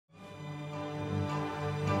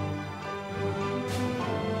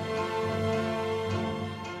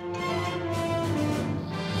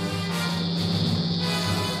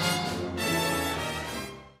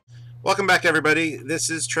Welcome back, everybody. This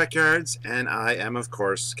is Trekyards, and I am, of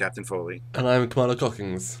course, Captain Foley. And I'm Commander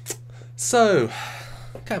Cockings. So,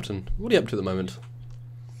 Captain, what are you up to at the moment?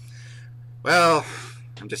 Well,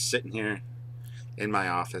 I'm just sitting here in my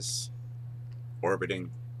office, orbiting.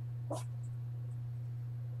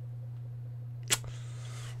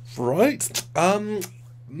 Right.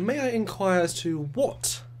 May I inquire as to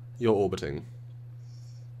what you're orbiting?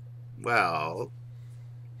 Well,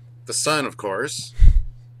 the sun, of course,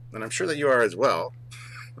 and I'm sure that you are as well.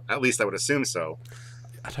 At least I would assume so.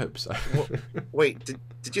 I'd hope so. Wait,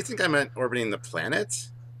 did you think I meant orbiting the planet?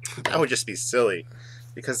 That would just be silly,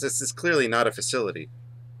 because this is clearly not a facility.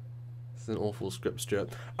 It's an awful script, Stuart.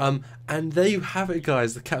 And there you have it,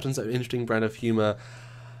 guys. The Captain's interesting brand of humour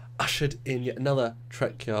ushered in yet another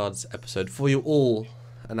Trekyards episode for you all.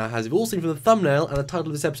 And now, as you've all seen from the thumbnail and the title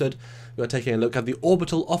of this episode, we are taking a look at the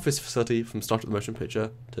orbital office facility from Star Trek the Motion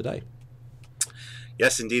Picture today.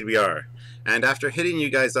 Yes, indeed we are. And after hitting you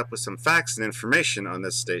guys up with some facts and information on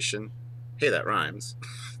this station, hey, that rhymes.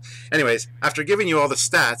 Anyways, after giving you all the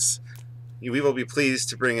stats, we will be pleased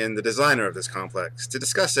to bring in the designer of this complex to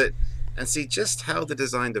discuss it and see just how the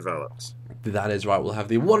design developed. That is right. We'll have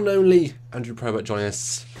the one and only Andrew Probert join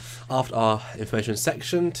us after our information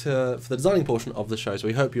section for the designing portion of the show. So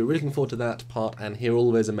we hope you're really looking forward to that part and hear all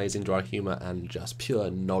of his amazing dry humour and just pure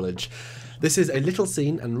knowledge. This is a little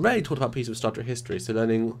seen and rarely taught about piece of Star Trek history, so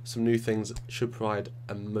learning some new things should provide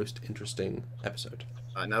a most interesting episode.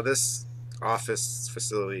 Now this office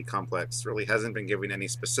facility complex really hasn't been given any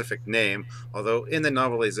specific name, although in the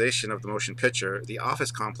novelization of the motion picture, the office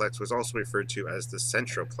complex was also referred to as the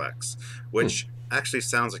Centroplex, which actually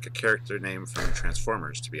sounds like a character name from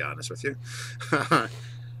Transformers, to be honest with you.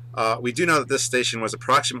 We do know that this station was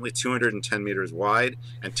approximately 210 meters wide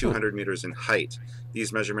and 200 meters in height.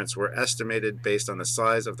 These measurements were estimated based on the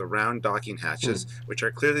size of the round docking hatches, which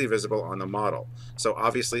are clearly visible on the model, so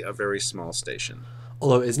obviously a very small station.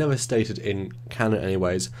 Although it is never stated in canon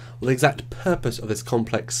anyways, what the exact purpose of this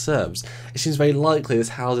complex serves, it seems very likely this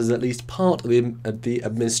houses at least part of the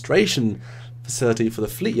administration facility for the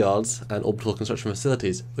fleet yards and orbital construction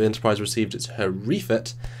facilities, where the Enterprise received her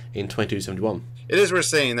refit in 2271. It is worth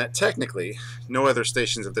saying that technically, no other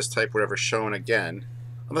stations of this type were ever shown again,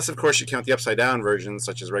 unless of course you count the upside-down versions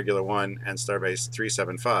such as Regular 1 and Starbase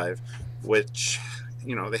 375, which,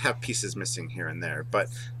 you know, they have pieces missing here and there, but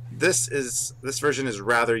this version is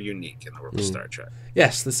rather unique in the world of Star Trek.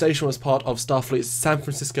 Yes, the station was part of Starfleet's San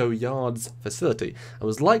Francisco Yards facility and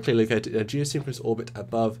was likely located in a geosynchronous orbit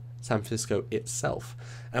above San Francisco itself.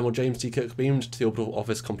 Admiral James T. Kirk beamed to the orbital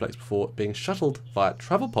office complex before being shuttled via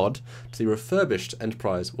travel pod to the refurbished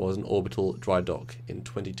Enterprise was an orbital dry dock in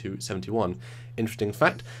 2271. Interesting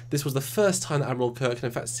fact, this was the first time that Admiral Kirk had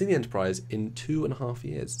in fact seen the Enterprise in 2.5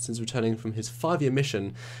 years, since returning from his 5-year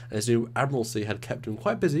mission, and his new admiralcy had kept him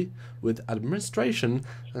quite busy with administration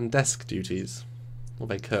and desk duties. What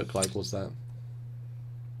very Kirk-like was that?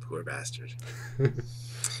 Poor bastard.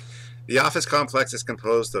 The office complex is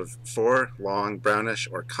composed of 4 long brownish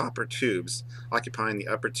or copper tubes occupying the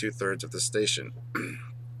upper 2/3 of the station.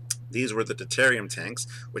 These were the deuterium tanks,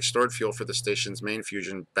 which stored fuel for the station's main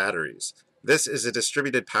fusion batteries. This is a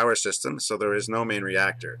distributed power system, so there is no main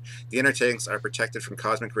reactor. The inner tanks are protected from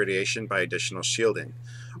cosmic radiation by additional shielding.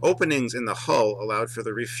 Openings in the hull allowed for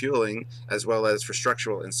the refueling as well as for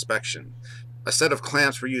structural inspection. A set of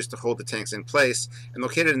clamps were used to hold the tanks in place, and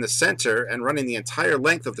located in the center and running the entire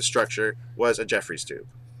length of the structure was a Jeffries tube.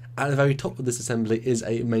 At the very top of this assembly is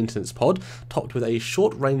a maintenance pod, topped with a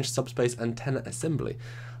short-range subspace antenna assembly.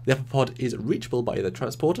 The upper pod is reachable by either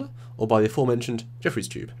transporter or by the aforementioned Jeffries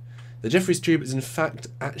tube. The Jeffries tube is in fact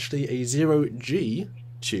actually a 0G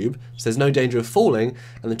tube, so there's no danger of falling,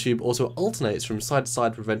 and the tube also alternates from side to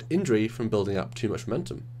side to prevent injury from building up too much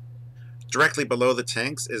momentum. Directly below the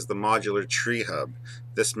tanks is the modular tree hub.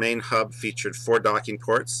 This main hub featured 4 docking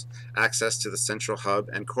ports, access to the central hub,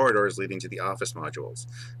 and corridors leading to the office modules.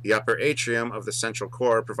 The upper atrium of the central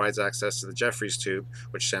core provides access to the Jeffries tube,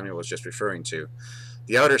 which Samuel was just referring to.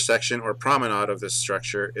 The outer section, or promenade, of this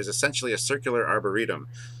structure is essentially a circular arboretum,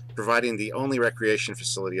 providing the only recreation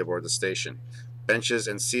facility aboard the station. Benches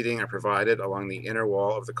and seating are provided along the inner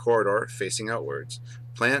wall of the corridor facing outwards.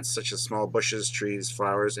 Plants such as small bushes, trees,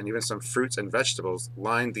 flowers, and even some fruits and vegetables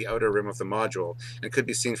line the outer rim of the module and could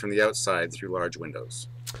be seen from the outside through large windows.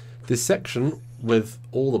 This section, with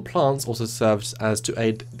all the plants, also serves as to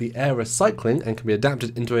aid the air recycling and can be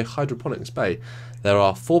adapted into a hydroponics bay. There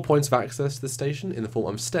are 4 points of access to the station in the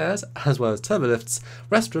form of stairs, as well as turbo lifts.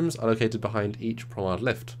 Restrooms are located behind each promenade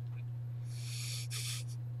lift.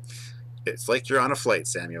 It's like you're on a flight,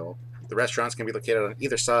 Samuel. The restaurants can be located on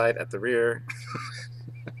either side at the rear.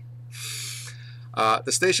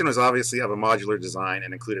 The station was obviously of a modular design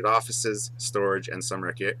and included offices, storage, and some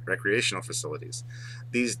recreational facilities.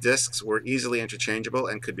 These discs were easily interchangeable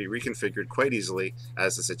and could be reconfigured quite easily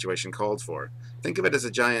as the situation called for. Think of it as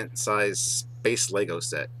a giant-size space Lego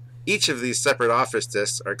set. Each of these separate office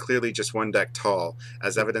discs are clearly just one deck tall,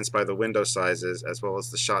 as evidenced by the window sizes as well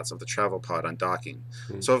as the shots of the travel pod on docking.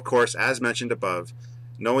 So, of course, as mentioned above,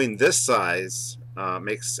 knowing this size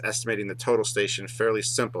makes estimating the total station fairly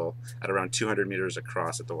simple at around 200 meters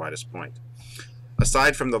across at the widest point.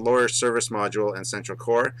 Aside from the lower service module and central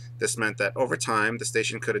core, this meant that over time the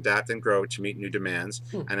station could adapt and grow to meet new demands,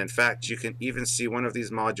 and in fact you can even see one of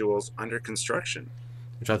these modules under construction.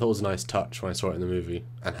 Which I thought was a nice touch when I saw it in the movie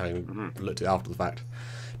and having looked at it after the fact.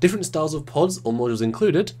 Different styles of pods or modules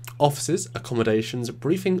included offices, accommodations,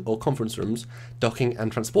 briefing or conference rooms, docking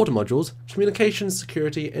and transporter modules, communications,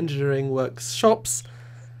 security, engineering workshops,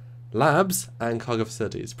 labs, and cargo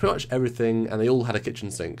facilities. Pretty much everything, and they all had a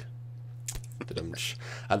kitchen sink.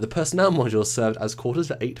 The personnel module served as quarters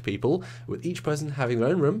for 8 people, with each person having their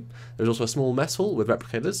own room. There was also a small mess hall with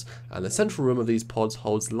replicators, and the central room of these pods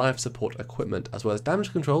holds life support equipment, as well as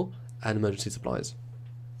damage control and emergency supplies.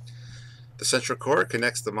 The central core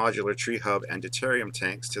connects the modular tree hub and deuterium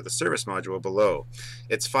tanks to the service module below.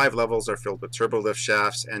 Its 5 levels are filled with turbolift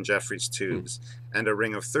shafts and Jeffries tubes, and a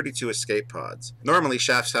ring of 32 escape pods. Normally,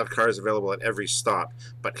 shafts have cars available at every stop,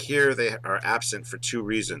 but here they are absent for 2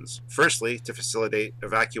 reasons. Firstly, to facilitate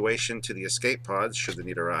evacuation to the escape pods should the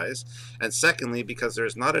need arise, and secondly, because there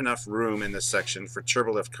is not enough room in this section for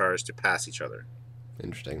turbolift cars to pass each other.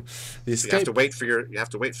 Interesting. So you have to wait for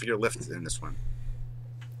your lift in this one.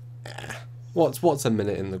 What's a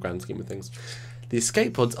minute in the grand scheme of things? The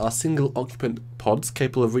escape pods are single-occupant pods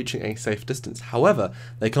capable of reaching a safe distance. However,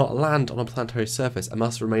 they cannot land on a planetary surface and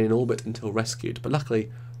must remain in orbit until rescued, but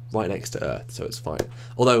luckily right next to Earth, so it's fine.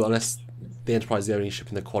 Although, unless the Enterprise is the only ship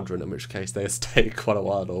in the quadrant, in which case they stay quite a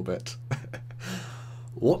while in orbit.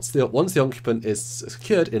 Once the occupant is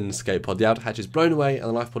secured in an escape pod, the outer hatch is blown away and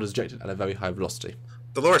the life pod is ejected at a very high velocity.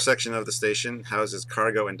 The lower section of the station houses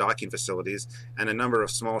cargo and docking facilities, and a number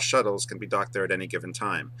of small shuttles can be docked there at any given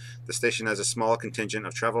time. The station has a small contingent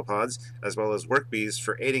of travel pods, as well as work bees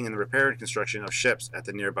for aiding in the repair and construction of ships at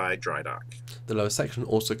the nearby dry dock. The lower section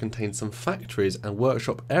also contains some factories and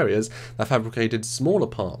workshop areas that fabricated smaller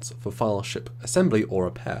parts for final ship assembly or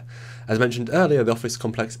repair. As mentioned earlier, the office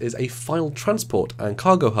complex is a final transport and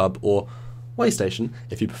cargo hub, or way station,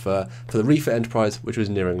 if you prefer, for the Reefer Enterprise, which was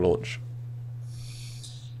nearing launch.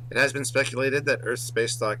 It has been speculated that Earth's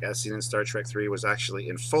space dock, as seen in Star Trek III, was actually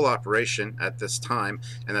in full operation at this time,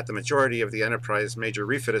 and that the majority of the Enterprise major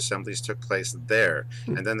refit assemblies took place there,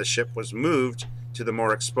 and then the ship was moved to the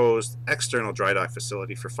more exposed external dry dock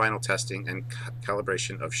facility for final testing and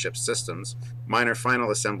calibration of ship systems, minor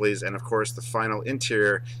final assemblies, and of course the final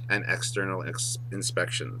interior and external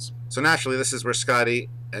inspections. So naturally, this is where Scotty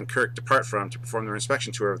and Kirk depart from to perform their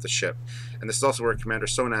inspection tour of the ship, and this is also where Commander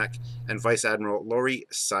Sonak and Vice Admiral Lori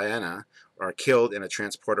Sienna are killed in a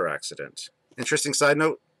transporter accident. Interesting side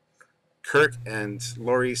note, Kirk and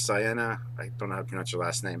Lori Sienna, I don't know how to pronounce your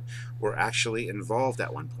last name, were actually involved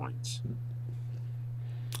at one point.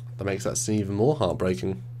 That makes that scene even more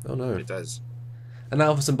heartbreaking. Oh no. It does. And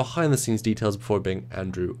now for some behind the scenes details before being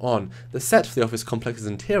Andrew on. The set for the office complex's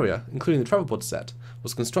interior, including the travel pod set,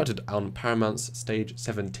 was constructed on Paramount's Stage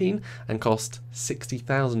 17 and cost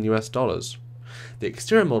 $60,000 US. The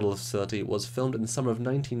exterior model of the facility was filmed in the summer of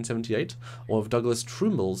 1978 on one of Douglas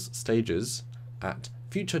Trumbull's stages at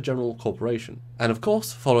Future General Corporation. And of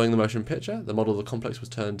course, following the motion picture, the model of the complex was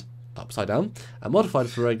turned upside down and modified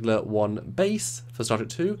for regular 1 base for Star Trek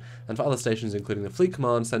 2 and for other stations including the Fleet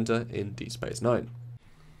Command Center in Deep Space Nine.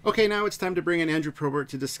 Okay, now it's time to bring in Andrew Probert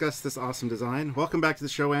to discuss this awesome design. Welcome back to the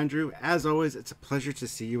show, Andrew. As always, it's a pleasure to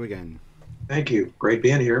see you again. Thank you. Great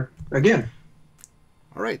being here again.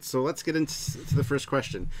 All right, so let's get into the first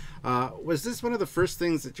question. Was this one of the first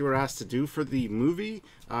things that you were asked to do for the movie?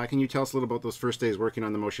 Can you tell us a little about those first days working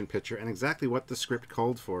on the motion picture and exactly what the script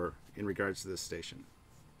called for in regards to this station?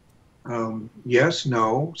 Yes,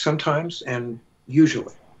 no, sometimes, and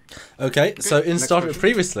usually. Okay, so in Star Trek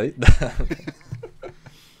previously...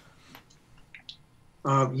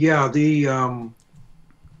 I'm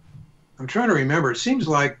trying to remember. It seems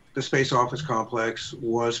like the Space Office Complex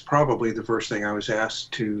was probably the first thing I was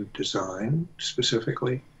asked to design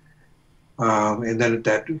specifically. And then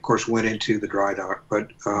that, of course, went into the dry dock.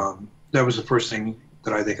 But that was the first thing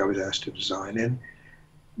that I think I was asked to design. And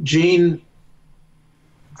Gene,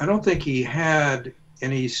 I don't think he had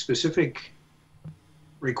any specific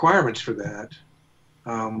requirements for that.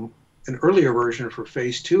 an earlier version for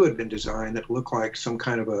Phase 2 had been designed that looked like some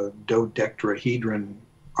kind of a dodecahedron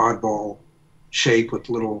oddball shape with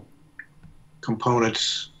little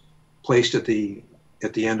components placed at the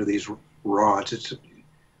end of these rods.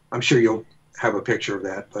 I'm sure you'll have a picture of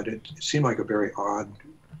that, but it seemed like a very odd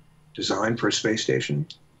design for a space station.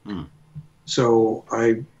 So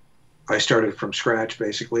I started from scratch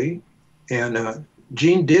basically, and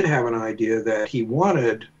Gene did have an idea that he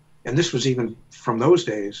wanted, and this was even from those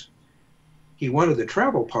days, he wanted the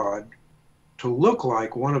travel pod to look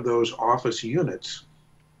like one of those office units,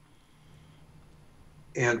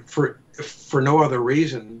 and for no other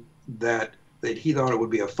reason that he thought it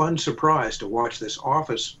would be a fun surprise to watch this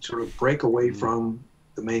office sort of break away from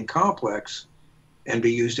the main complex and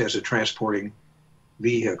be used as a transporting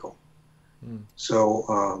vehicle.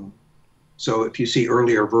 So if you see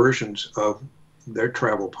earlier versions of their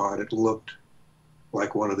travel pod, it looked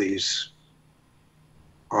like one of these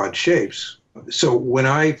odd shapes. So when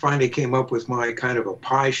I finally came up with my kind of a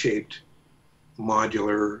pie-shaped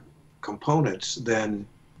modular components, then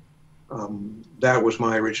that was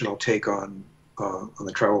my original take on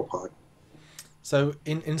the travel pod. So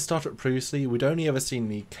in Star Trek previously, we'd only ever seen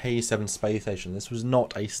the K7 space station. This was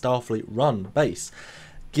not a Starfleet run base.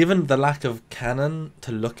 Given the lack of canon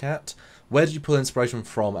to look at, where did you pull inspiration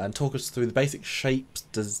from, and talk us through the basic shapes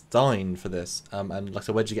design for this? And like I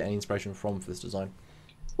said, where did you get any inspiration from for this design?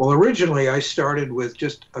 Well, originally I started with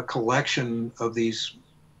just a collection of these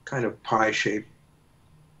kind of pie-shaped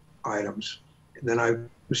items. And then I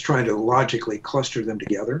was trying to logically cluster them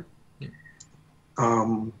together.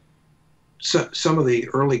 So, some of the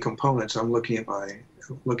early components, I'm looking at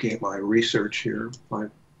my research here, my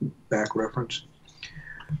back reference.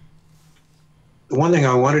 The one thing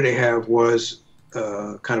I wanted to have was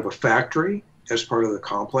kind of a factory as part of the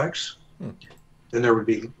complex. Then there would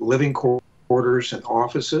be living quarters and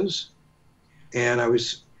offices, and I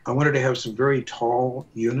wanted to have some very tall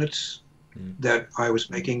units that I was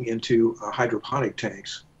making into hydroponic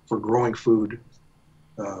tanks for growing food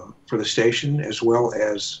for the station, as well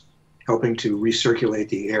as helping to recirculate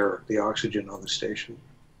the air, the oxygen on the station.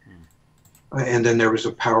 And then there was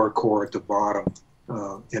a power core at the bottom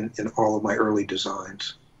in all of my early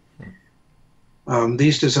designs.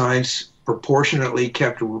 These designs proportionately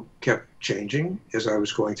kept changing as I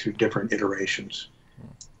was going through different iterations.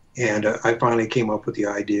 And I finally came up with the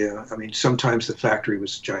idea. I mean, sometimes the factory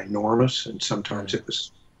was ginormous and sometimes it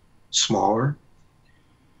was smaller.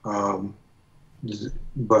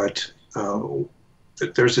 But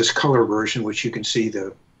there's this color version which you can see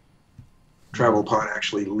the travel pod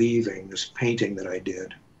actually leaving, this painting that I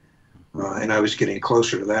did. And I was getting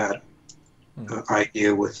closer to that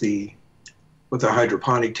idea with the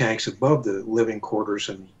hydroponic tanks above the living quarters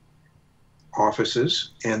and offices,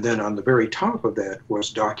 and then on the very top of that was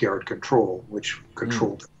dockyard control, which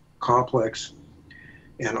controlled the complex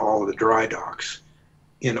and all of the dry docks.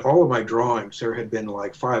 In all of my drawings, there had been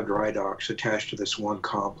like 5 dry docks attached to this one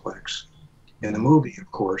complex. In the movie,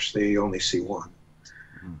 of course, they only see one.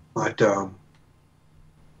 But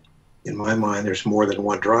in my mind, there's more than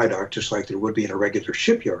one dry dock, just like there would be in a regular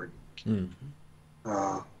shipyard.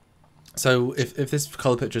 So if this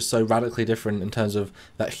color picture is so radically different in terms of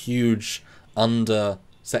that huge under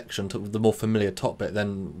section to the more familiar top bit,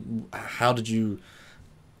 then how did you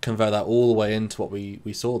convert that all the way into what we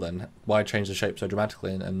saw then? Why change the shape so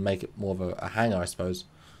dramatically and make it more of a hangar, I suppose?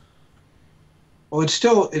 Well, it's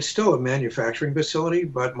still a manufacturing facility,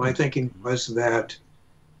 but my thinking was that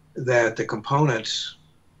the components,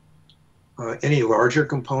 any larger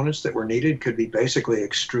components that were needed, could be basically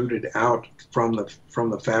extruded out from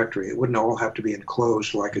the factory. It wouldn't all have to be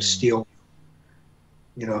enclosed like a steel.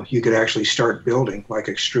 You know, you could actually start building, like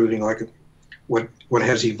extruding, like what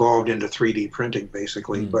has evolved into 3D printing,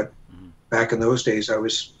 basically. But back in those days, I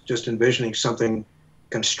was just envisioning something,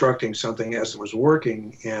 constructing something as it was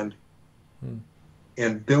working, and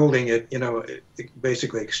building it, you know,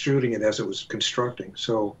 basically extruding it as it was constructing.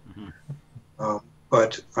 So,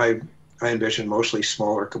 but I envision mostly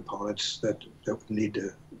smaller components that would need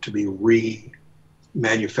to be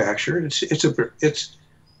remanufactured. It's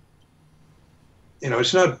you know,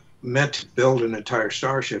 it's not meant to build an entire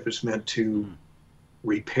starship. It's meant to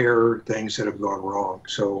repair things that have gone wrong.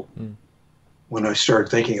 So when I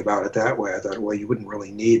started thinking about it that way, I thought, well, you wouldn't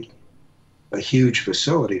really need a huge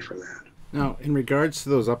facility for that. Now, in regards to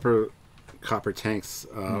those upper copper tanks,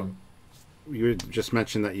 you had just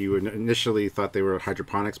mentioned that you initially thought they were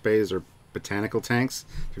hydroponics bays or botanical tanks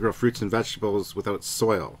to grow fruits and vegetables without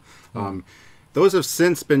soil. Those have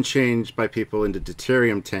since been changed by people into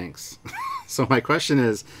deuterium tanks. So my question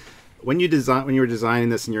is, when you were designing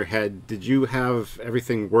this in your head, did you have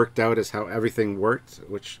everything worked out as how everything worked?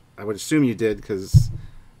 Which I would assume you did, because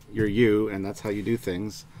you're you, and that's how you do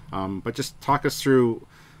things. But just talk us through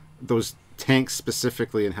those tanks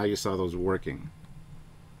specifically and how you saw those working.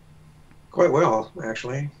 Quite well,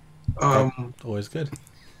 actually. Always good.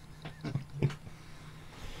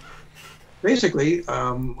 Basically,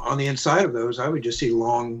 on the inside of those, I would just see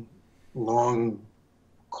long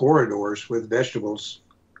corridors with vegetables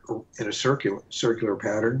in a circular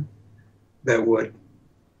pattern that would,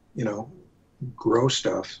 grow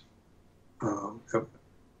stuff. I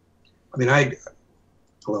mean, I'm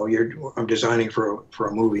designing for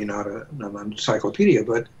a movie, not an encyclopedia,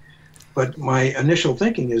 but my initial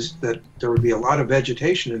thinking is that there would be a lot of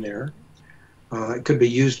vegetation in there. It could be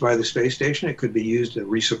used by the space station. It could be used in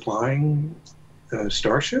resupplying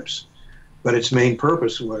starships, but its main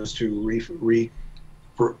purpose was to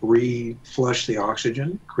reflush the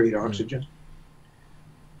oxygen, create oxygen.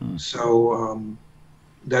 So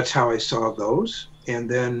that's how I saw those. And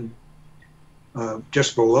then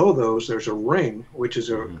just below those, there's a ring, which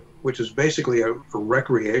is basically a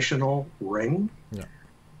recreational ring,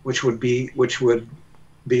 which would be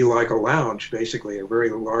like a lounge, basically a very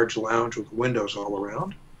large lounge with windows all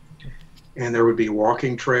around. And there would be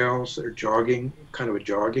walking trails, or jogging, kind of a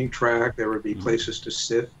jogging track. There would be places to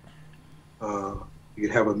sit. You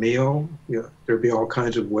could have a meal. There'd be all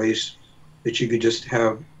kinds of ways that you could just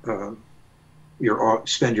have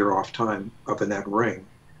spend your off time up in that ring.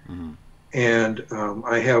 And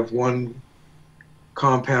I have one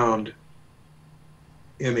compound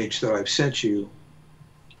image that I've sent you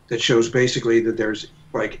that shows basically that there's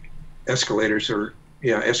like escalators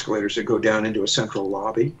that go down into a central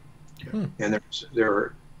lobby. And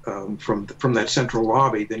there from that central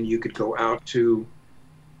lobby, then you could go out to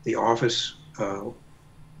the office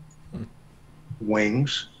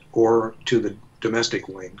wings or to the domestic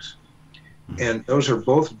wings. And those are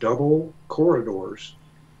both double corridors.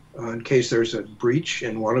 In case there's a breach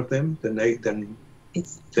in one of them, then they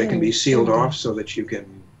can be sealed off so that you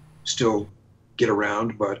can still get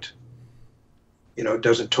around, but it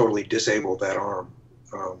doesn't totally disable that arm.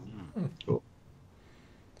 Cool.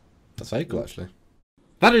 That's very cool, actually.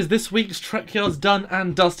 That is this week's Trekyards done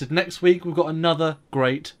and dusted. Next week we've got another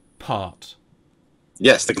great part.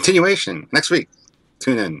 Yes, the continuation next week.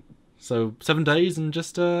 Tune in. So 7 days and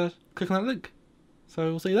just click on that link. So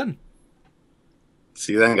we'll see you then.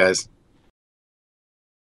 See you then, guys.